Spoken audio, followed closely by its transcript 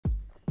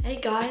Hey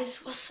guys,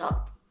 what's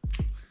up?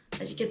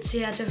 As you can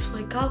see, I just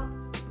woke up,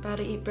 about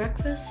to eat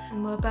breakfast,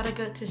 and we're about to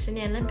go to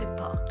Sydney Olympic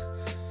Park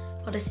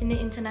for the Sydney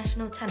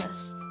International Tennis.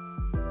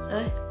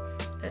 So,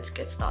 let's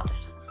get started.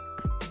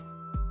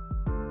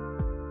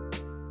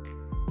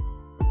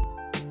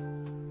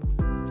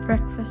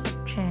 Breakfast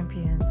of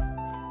Champions.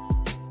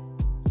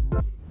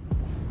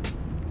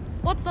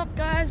 What's up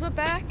guys, we're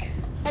back.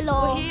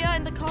 Hello. We're here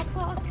in the car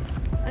park.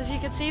 As you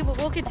can see, we're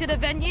walking to the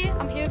venue.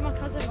 I'm here with my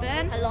cousin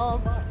Ben.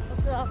 Hello.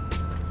 What's up?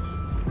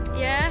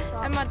 Yeah,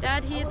 and my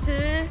dad here too.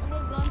 And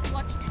we're going to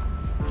watch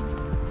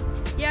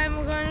Yeah, and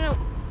we're going to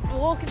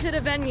walk into the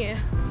venue.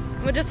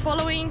 And we're just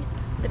following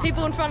the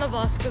people in front of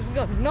us because we've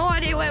got no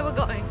idea where we're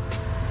going.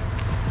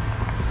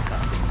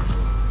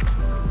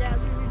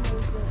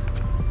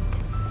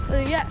 So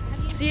yeah,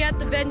 see you at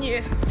the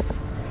venue.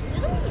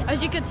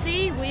 As you can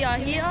see, we are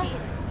here.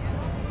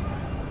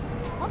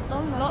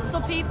 Lots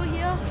of people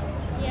here.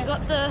 Yeah. We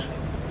got the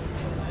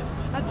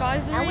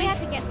advisory. And we have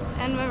to get.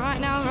 And we're right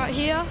now right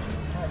here.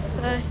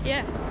 So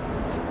yeah.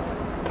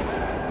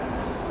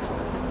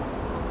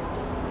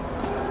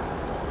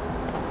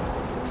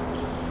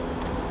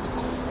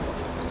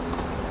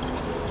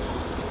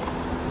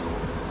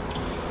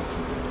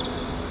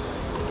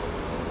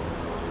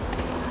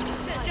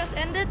 Set just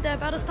ended. They're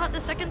about to start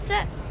the second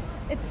set.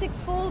 It's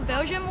 6-4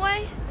 Belgium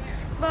way,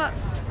 but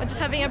we're just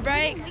having a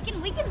break. We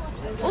can watch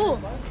it. Oh,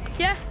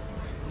 yeah.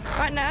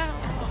 Right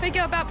now,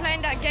 thinking about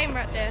playing that game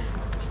right there.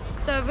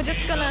 So we're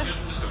just gonna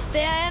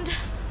stand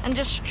and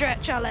just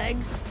stretch our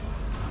legs.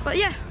 But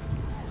yeah,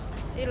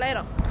 see you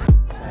later.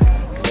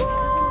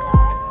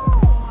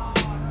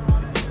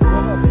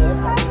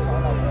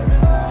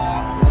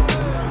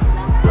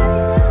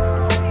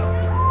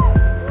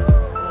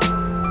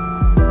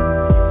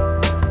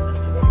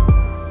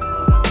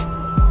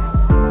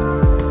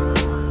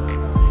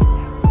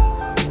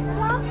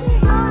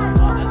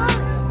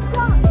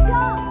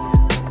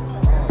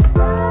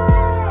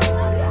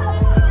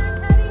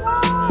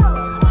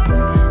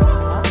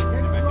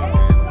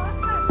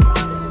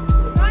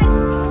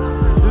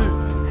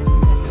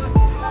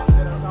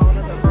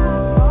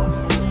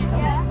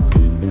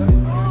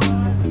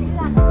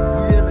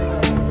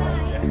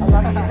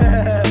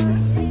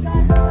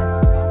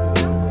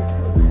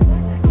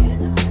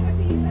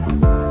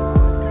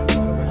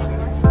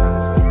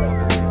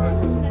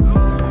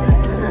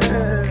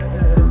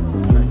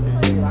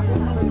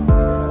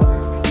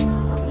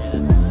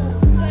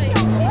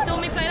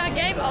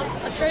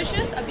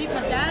 I beat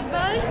my dad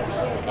though.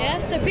 Yeah,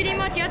 so pretty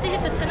much you have to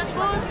hit the tennis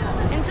balls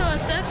into a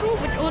circle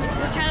which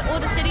had all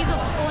the cities of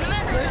the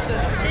tournament.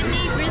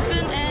 Sydney,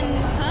 Brisbane and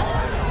Perth.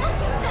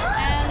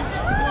 And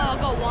well, I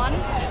got one.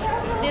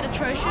 Did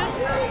atrocious.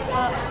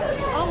 But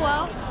oh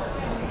well.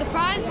 The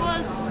prize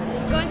was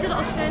going to the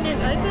Australian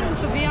Open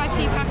with a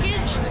VIP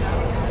package.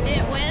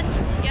 Didn't win.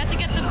 You have to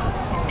get them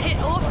hit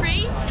all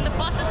three in the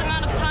fastest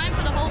amount of time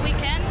for the whole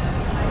weekend.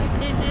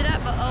 Didn't do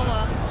that, but oh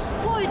well.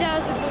 Boy,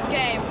 that was a good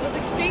game. It was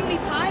extremely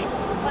tight,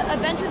 but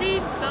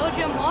eventually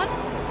Belgium won,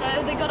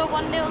 so they got a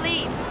 1-0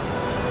 lead.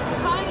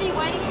 We're currently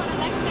waiting for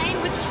the next game,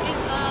 which is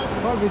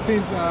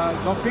between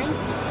Goffin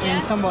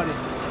and somebody.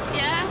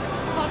 Yeah,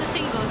 for the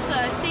singles. So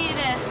see you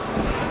there.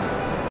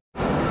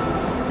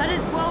 That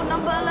is world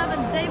number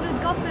 11, David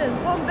Goffin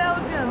from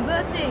Belgium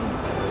versus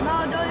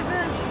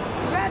Moldova's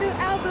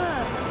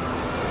Albot.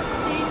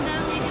 Seeing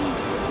them, you can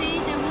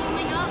see they're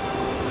warming up.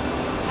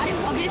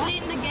 Obviously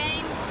in the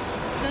game,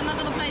 they're not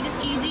going to play this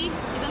easy.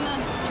 They're going to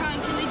try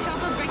and kill each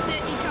other, break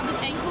each other's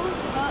ankles.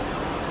 But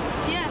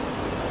yeah,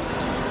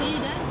 see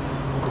that?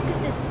 Look at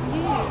this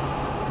view.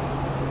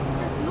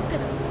 Just look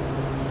at it.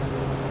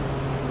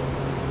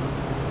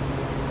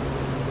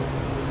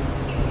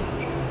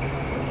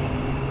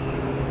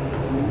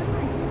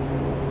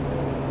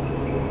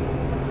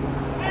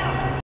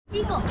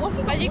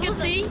 Nice. As you can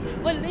see,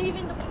 we're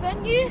leaving the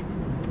venue.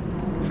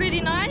 Pretty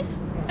nice.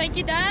 Thank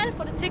you, Dad,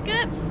 for the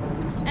tickets.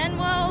 And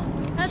well,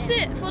 that's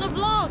it for the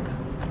vlog.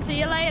 See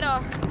you later.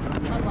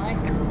 Bye-bye.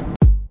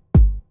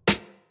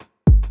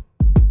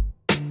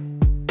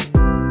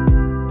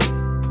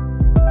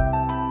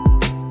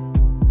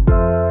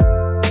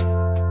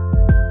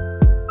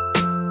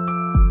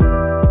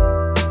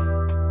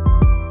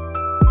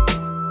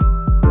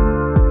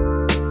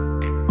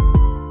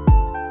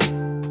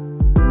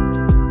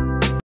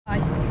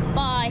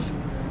 Bye.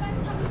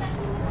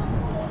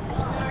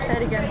 Say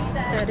it again.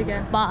 Say it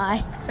again.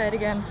 Bye. Say it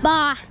again.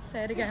 Bye.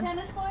 Say it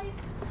again.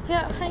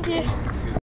 Yeah, thank you.